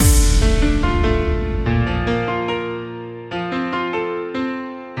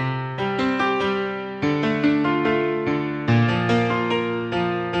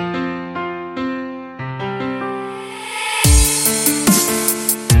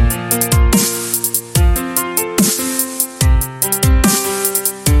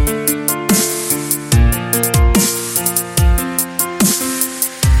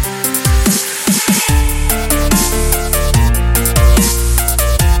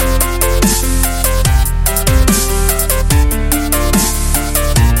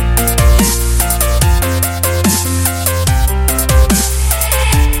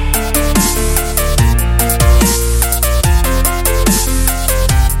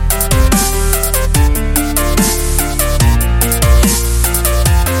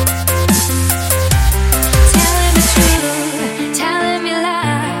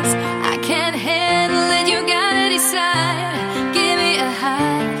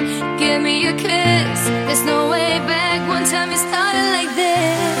give me a kiss. There's no way back. One time you started like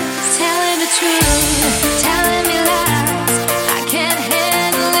this, telling the truth, telling me lies. I can't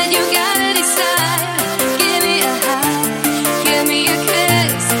handle it. You gotta decide. Give me a high, give me a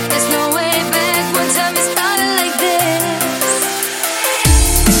kiss. There's no way back. One time you started like this.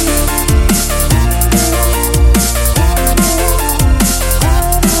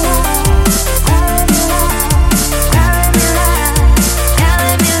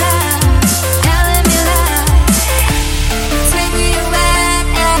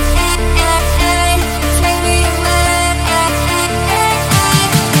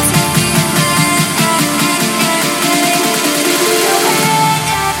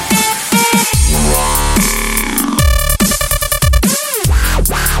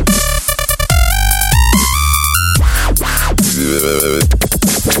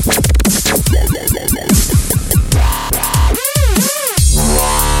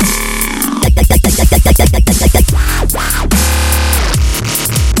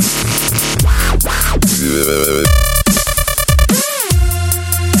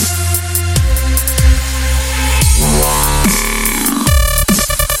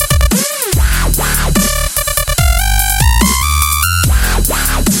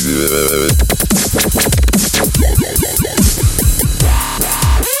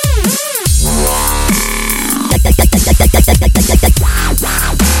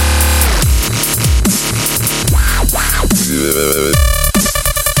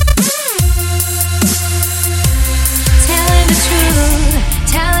 Telling the truth,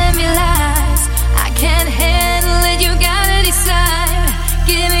 telling me lies. I can't handle it. You gotta decide.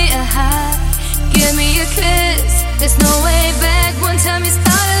 Give me a high, give me a kiss. There's no way back. One time you start